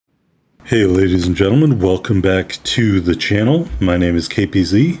Hey ladies and gentlemen, welcome back to the channel. My name is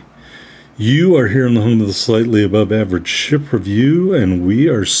KPZ. You are here in the home of the slightly above average ship review, and we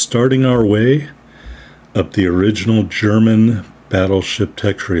are starting our way up the original German battleship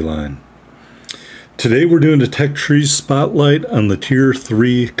tech tree line. Today we're doing a tech tree spotlight on the Tier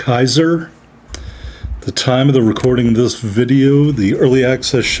 3 Kaiser. The time of the recording of this video, the early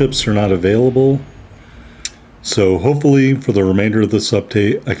access ships are not available. So hopefully for the remainder of this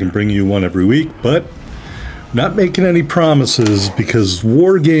update, I can bring you one every week, but not making any promises because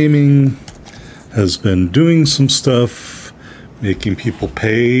Wargaming has been doing some stuff, making people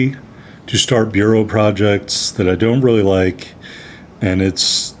pay to start bureau projects that I don't really like. And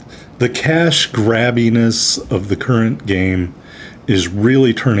it's the cash grabbiness of the current game is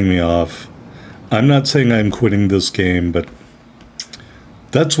really turning me off. I'm not saying I'm quitting this game, but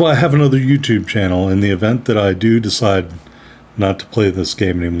that's why I have another YouTube channel in the event that I do decide not to play this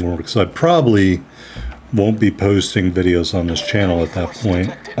game anymore, because I probably won't be posting videos on this channel at that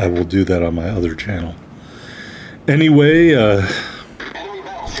point. I will do that on my other channel. Anyway,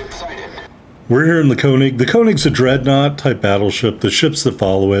 we're here in the Koenig. The Koenig's a dreadnought type battleship. The ships that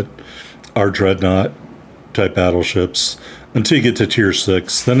follow it are dreadnought type battleships until you get to Tier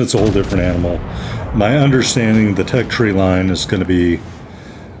 6. Then it's a whole different animal. My understanding, the tech tree line is going to be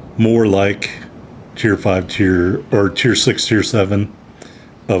more like Tier 5, Tier 6, Tier 7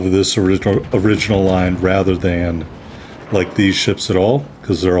 of this original line rather than like these ships at all,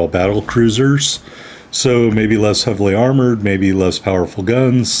 because they're all battle cruisers. So maybe less heavily armored, maybe less powerful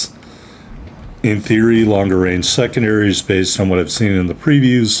guns. In theory, longer range secondaries based on what I've seen in the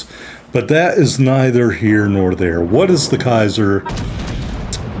previews. But that is neither here nor there. What is the Kaiser?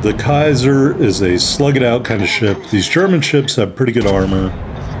 The Kaiser is a slug-it-out kind of ship. These German ships have pretty good armor.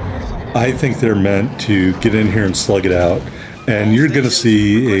 I think they're meant to get in here and slug it out, and you're going to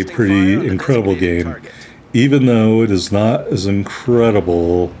see a pretty incredible game, even though it is not as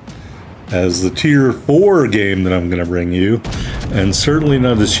incredible as the Tier 4 game that I'm going to bring you, and certainly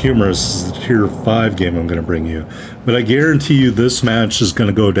not as humorous as the Tier 5 game I'm going to bring you. But I guarantee you this match is going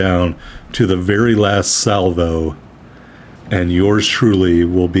to go down to the very last salvo, and yours truly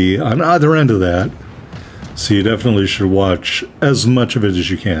will be on either end of that. So you definitely should watch as much of it as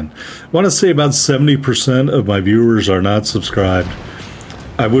you can. I want to say about 70% of my viewers are not subscribed.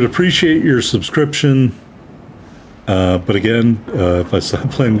 I would appreciate your subscription. But again, if I stop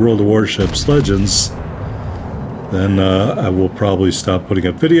playing World of Warships Legends, then I will probably stop putting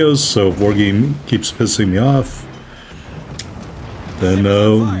up videos. So if Wargame keeps pissing me off, then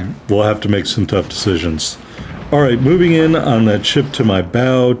we'll have to make some tough decisions. All right, moving in on that ship to my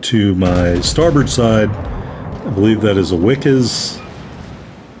bow, to my starboard side. I believe that is a Wickes.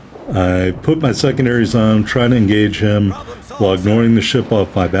 I put my secondaries on, trying to engage him while ignoring the ship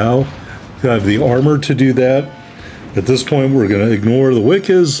off my bow. I have the armor to do that. At this point, we're going to ignore the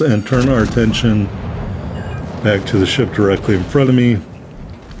Wickes and turn our attention back to the ship directly in front of me,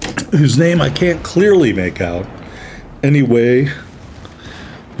 whose name I can't clearly make out. Anyway,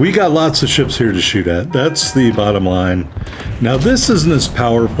 we got lots of ships here to shoot at. That's the bottom line. Now, this isn't as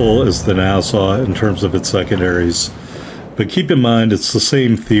powerful as the Nassau in terms of its secondaries, but keep in mind it's the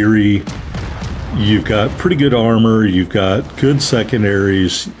same theory. You've got pretty good armor, you've got good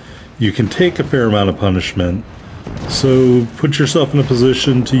secondaries, you can take a fair amount of punishment, so put yourself in a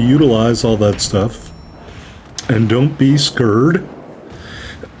position to utilize all that stuff, and don't be scared,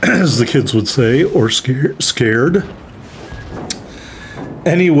 as the kids would say, or scared.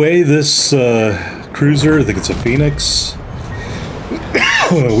 Anyway, this cruiser, I think it's a Phoenix,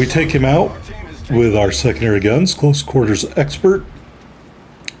 we take him out with our secondary guns, close quarters expert.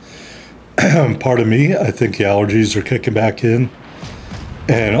 Pardon me, I think the allergies are kicking back in.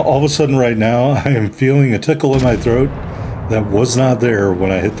 And all of a sudden right now, I am feeling a tickle in my throat that was not there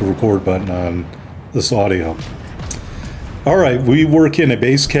when I hit the record button on this audio. All right, we work in a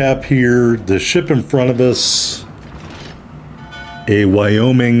base cap here. The ship in front of us, a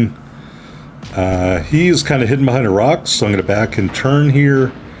Wyoming. He's kind of hidden behind a rock, so I'm going to back and turn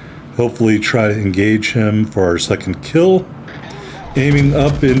here. Hopefully try to engage him for our second kill. Aiming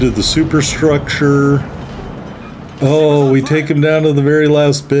up into the superstructure. Oh, we take him down to the very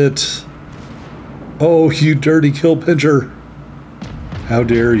last bit. Oh, you dirty kill pincher. How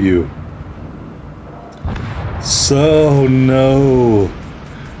dare you. So, no.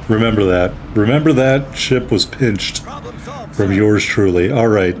 Remember that. Remember that ship was pinched from yours truly. All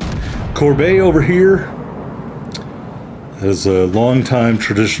right. Corbeil over here is a long-time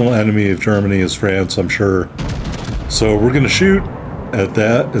traditional enemy of Germany is France, I'm sure. So we're going to shoot at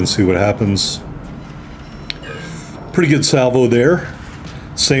that and see what happens. Pretty good salvo there.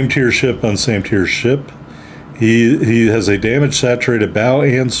 Same tier ship on same tier ship. He has a damage saturated bow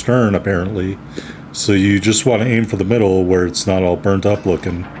and stern apparently, so you just want to aim for the middle where it's not all burnt up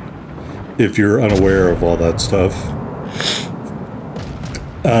looking, if you're unaware of all that stuff.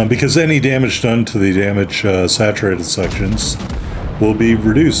 Because any damage done to the damage saturated sections will be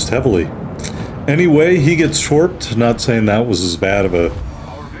reduced heavily. Anyway, he gets torped. Not saying that was as bad of a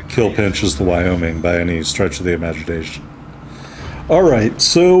kill pinch as the Wyoming by any stretch of the imagination. Alright,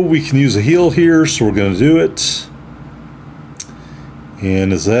 so we can use a heal here, so we're going to do it.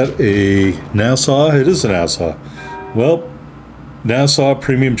 And is that a Nassau? It is a Nassau. Well, Nassau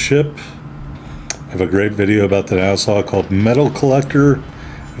premium ship. I have a great video about the Nassau called Metal Collector.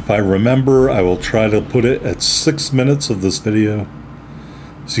 If I remember, I will try to put it at 6 minutes of this video,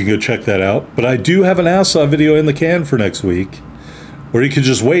 so you can go check that out. But I do have an Nassau video in the can for next week, or you could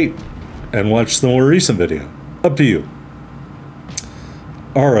just wait and watch the more recent video. Up to you.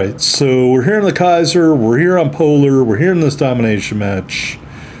 Alright, so we're here in the Kaiser, we're here on Polar, we're here in this domination match.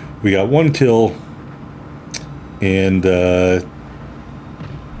 We got 1 kill, and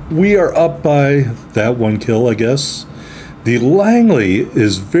we are up by that 1 kill, I guess. The Langley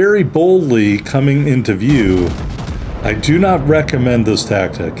is very boldly coming into view. I do not recommend this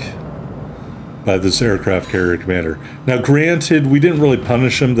tactic by this aircraft carrier commander. Now granted, we didn't really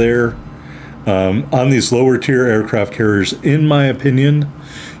punish him there. On these lower tier aircraft carriers, in my opinion,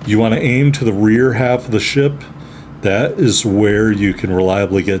 you want to aim to the rear half of the ship. That is where you can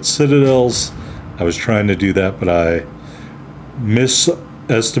reliably get citadels. I was trying to do that, but I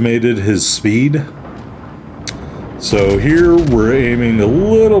misestimated his speed. So here we're aiming a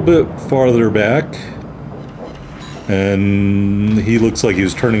little bit farther back, and he looks like he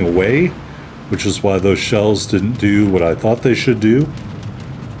was turning away, which is why those shells didn't do what I thought they should do.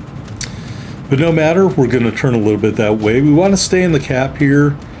 But no matter, we're going to turn a little bit that way. We want to stay in the cap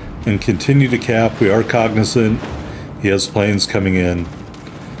here and continue to cap. We are cognizant he has planes coming in,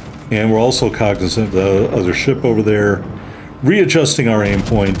 and we're also cognizant of the other ship over there. Readjusting our aim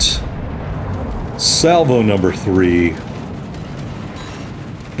point. Salvo number 3.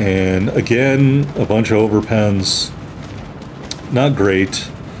 And again, a bunch of overpens. Not great.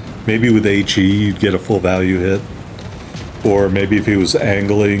 Maybe with HE you'd get a full value hit. Or maybe if he was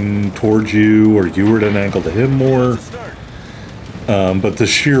angling towards you, or you were at an angle to him more. But the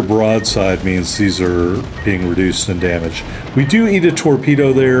sheer broadside means these are being reduced in damage. We do eat a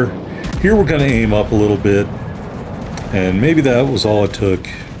torpedo there. Here we're going to aim up a little bit. And maybe that was all it took.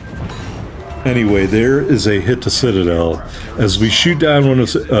 Anyway, there is a hit to Citadel as we shoot down one of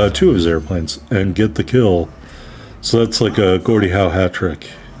 2 of his airplanes and get the kill. So that's like a Gordie Howe hat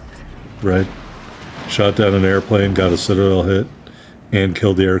trick, right? Shot down an airplane, got a Citadel hit, and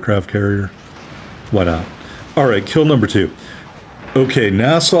killed the aircraft carrier. Why not? Alright, kill number 2. Okay,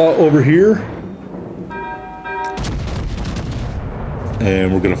 Nassau over here.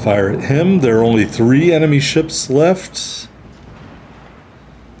 And we're going to fire at him. There are only 3 enemy ships left.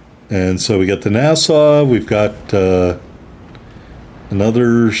 And so we got the Nassau, we've got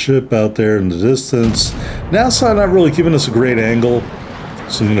another ship out there in the distance. Nassau not really giving us a great angle,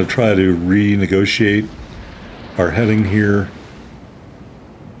 so I'm going to try to renegotiate our heading here.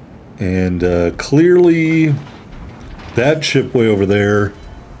 And clearly, that ship way over there,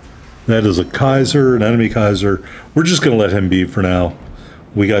 that is a Kaiser, an enemy Kaiser. We're just going to let him be for now.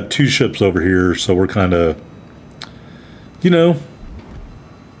 We got 2 ships over here, so we're kind of, you know,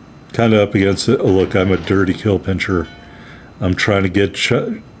 kind of up against it. Oh, look, I'm a dirty kill pincher. I'm trying to get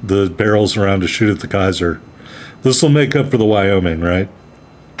the barrels around to shoot at the Kaiser. This will make up for the Wyoming, right?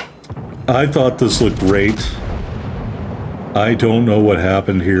 I thought this looked great. I don't know what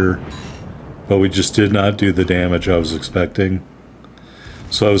happened here, but we just did not do the damage I was expecting.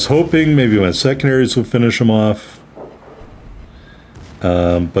 So I was hoping maybe my secondaries would finish him off.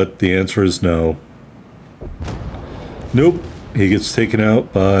 But the answer is no. Nope. He gets taken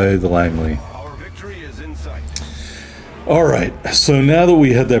out by the Langley. Our victory is in sight. Alright, so now that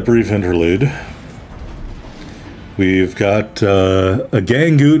we had that brief interlude, we've got a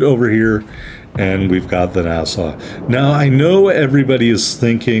Gangoot over here, and we've got the Nassau. Now, I know everybody is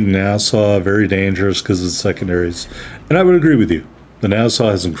thinking Nassau very dangerous because it's secondaries, and I would agree with you. The Nassau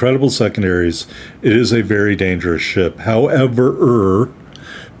has incredible secondaries. It is a very dangerous ship. However,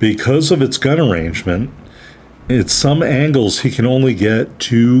 because of its gun arrangement, at some angles he can only get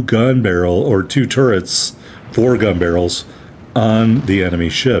 2 gun barrel or 2 turrets, 4 gun barrels on the enemy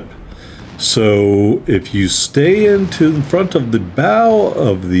ship. So if you stay in front of the bow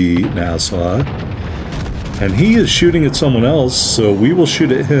of the Nassau, and he is shooting at someone else, so we will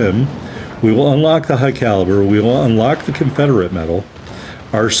shoot at him. We will unlock the high caliber. We will unlock the Confederate medal.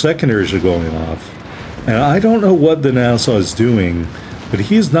 Our secondaries are going off. And I don't know what the Nassau is doing, but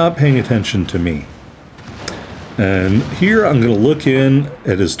he's not paying attention to me. And here I'm going to look in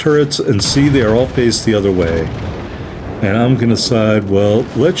at his turrets and see they are all faced the other way. And I'm going to decide, well,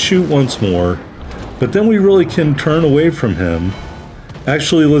 let's shoot once more. But then we really can turn away from him.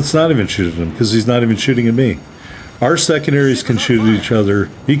 Actually, let's not even shoot at him, because he's not even shooting at me. Our secondaries can shoot at each other.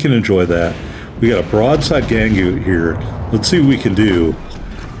 He can enjoy that. We got a broadside Gangu here. Let's see what we can do.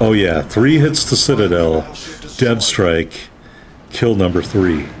 Oh yeah, 3 hits to Citadel. Dev strike. Kill number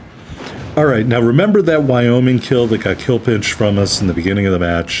 3. Alright, now remember that Wyoming kill that got kill pinched from us in the beginning of the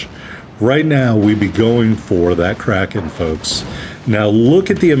match? Right now, we'd be going for that Kraken, folks. Now look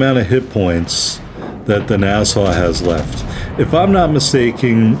at the amount of hit points that the Nassau has left. If I'm not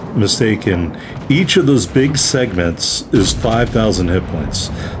mistaken, each of those big segments is 5,000 hit points.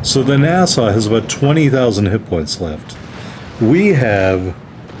 So the Nassau has about 20,000 hit points left. We have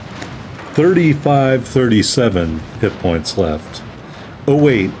 37 hit points left. Oh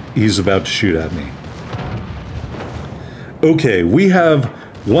wait, he's about to shoot at me. Okay, we have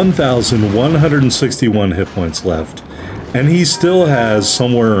 1,161 hit points left, and he still has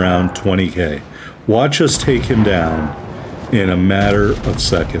somewhere around 20k. Watch us take him down in a matter of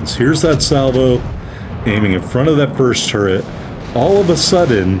seconds. Here's that salvo aiming in front of that first turret. All of a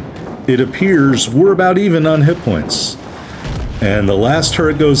sudden, it appears we're about even on hit points. And the last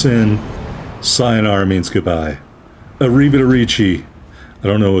turret goes in. Sayonara means goodbye. Arrivederci. I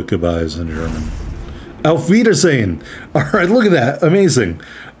don't know what goodbye is in German. Auf Wiedersehen. All right, look at that. Amazing.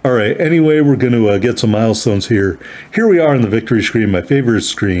 All right, anyway, we're going to get some milestones here. Here we are on the victory screen, my favorite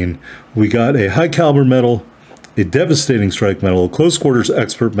screen. We got a high caliber medal, a devastating strike medal, a close quarters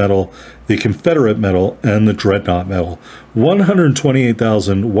expert medal, the Confederate medal, and the Dreadnought medal.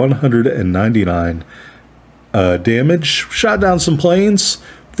 128,199 damage. Shot down some planes.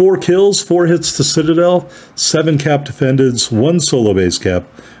 4 kills, 4 hits to Citadel, 7 cap defendeds, 1 solo base cap,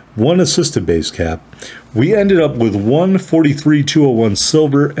 1 assisted base cap. We ended up with 143,201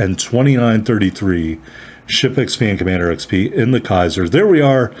 silver and 2933 ship XP and commander XP in the Kaiser. There we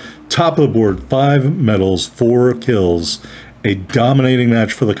are, top of the board, 5 medals, 4 kills, a dominating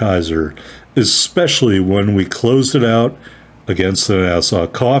match for the Kaiser, especially when we closed it out against the Nassau.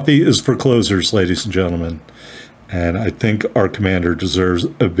 Coffee is for closers, ladies and gentlemen. And I think our commander deserves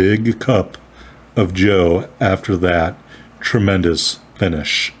a big cup of Joe after that tremendous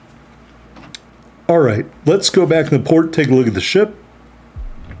finish. All right, let's go back in the port, take a look at the ship.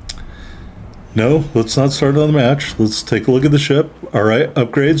 No, let's not start on the match. Let's take a look at the ship. All right,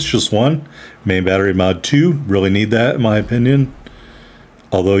 upgrades, just 1. Main battery mod 2, really need that in my opinion.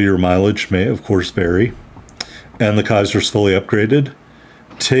 Although your mileage may, of course, vary. And the Kaiser's fully upgraded.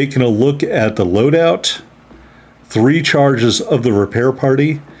 Taking a look at the loadout. 3 charges of the repair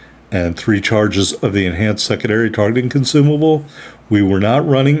party and 3 charges of the enhanced secondary targeting consumable. We were not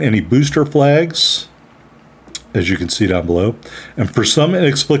running any booster flags, as you can see down below. And for some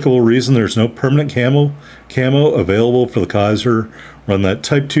inexplicable reason, there's no permanent camo available for the Kaiser. Run that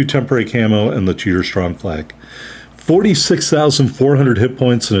Type 2 temporary camo and the Tudor Strong flag. 46,400 hit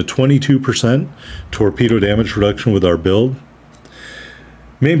points and a 22% torpedo damage reduction with our build.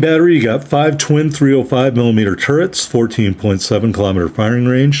 Main battery, you got 5 twin 305mm turrets, 14.7 kilometer firing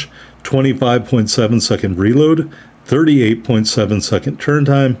range, 25.7 second reload, 38.7 second turn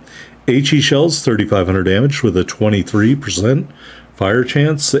time, HE shells 3,500 damage with a 23% fire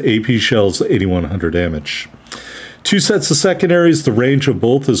chance, the AP shells 8,100 damage. 2 sets of secondaries, the range of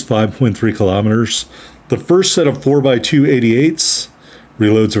both is 5.3 kilometers. The first set of 4x2 88s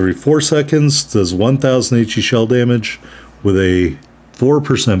reloads every 4 seconds, does 1,000 HE shell damage with a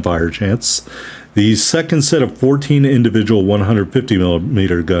 4% fire chance. The second set of 14 individual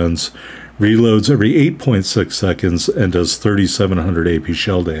 150mm guns reloads every 8.6 seconds and does 3,700 AP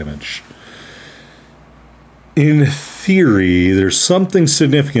shell damage. In theory, there's something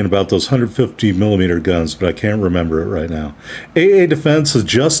significant about those 150mm guns, but I can't remember it right now. AA defense is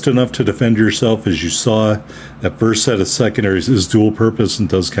just enough to defend yourself, as you saw. That first set of secondaries is dual purpose and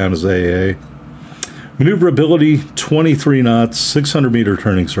does count as AA. Maneuverability, 23 knots, 600 meter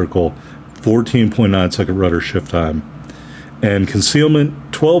turning circle, 14.9 second rudder shift time. And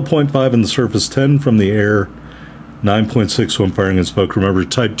concealment, 12.5 in the surface, 10 from the air, 9.6 when firing in smoke. Remember,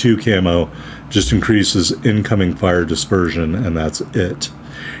 Type 2 camo just increases incoming fire dispersion, and that's it.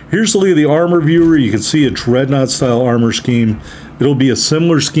 Here's the look of the armor viewer. You can see a Dreadnought style armor scheme. It'll be a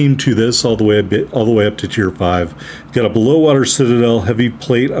similar scheme to this all the way up to tier 5. You've got a below water citadel, heavy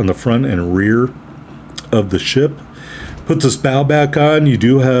plate on the front and rear of the ship. Put this bow back on. You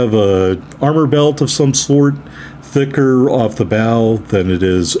do have a armor belt of some sort, thicker off the bow than it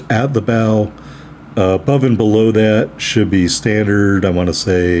is at the bow. Above and below that should be standard, I want to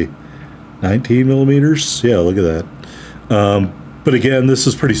say 19 millimeters. Yeah, look at that. But again, this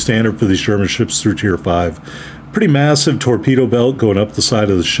is pretty standard for these German ships through Tier 5. Pretty massive torpedo belt going up the side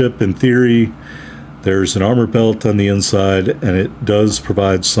of the ship. In theory, there's an armor belt on the inside, and it does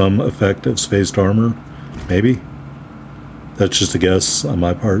provide some effect of spaced armor. Maybe. That's just a guess on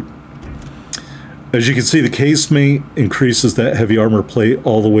my part. As you can see, the casemate increases that heavy armor plate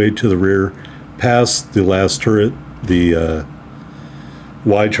all the way to the rear, past the last turret, the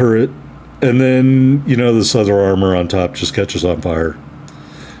Y turret, and then, you know, this other armor on top just catches on fire.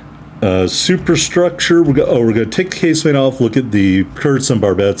 Superstructure, we're going to take the casemate off, look at the turrets and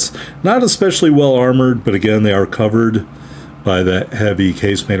barbettes. Not especially well armored, but again, they are covered by that heavy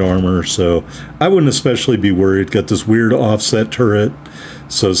casemate armor, so I wouldn't especially be worried. Got this weird offset turret,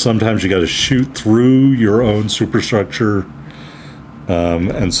 so sometimes you got to shoot through your own superstructure,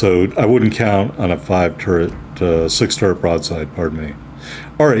 and so I wouldn't count on a 6-turret broadside, pardon me.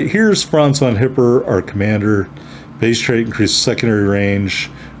 All right, here's Franz von Hipper, our commander. Base trait increases secondary range.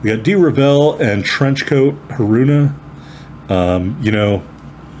 We got D. Ravel and Trenchcoat Haruna. You know,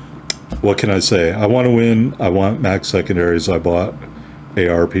 what can I say? I want to win. I want max secondaries. I bought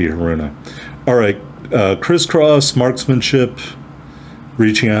ARP Haruna. All right, crisscross, marksmanship,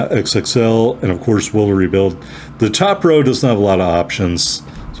 reaching out XXL, and of course, will rebuild. The top row doesn't have a lot of options,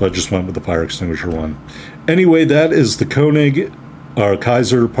 so I just went with the fire extinguisher one. Anyway, that is the Koenig, or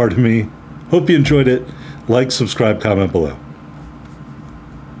Kaiser, pardon me. Hope you enjoyed it. Like, subscribe, comment below.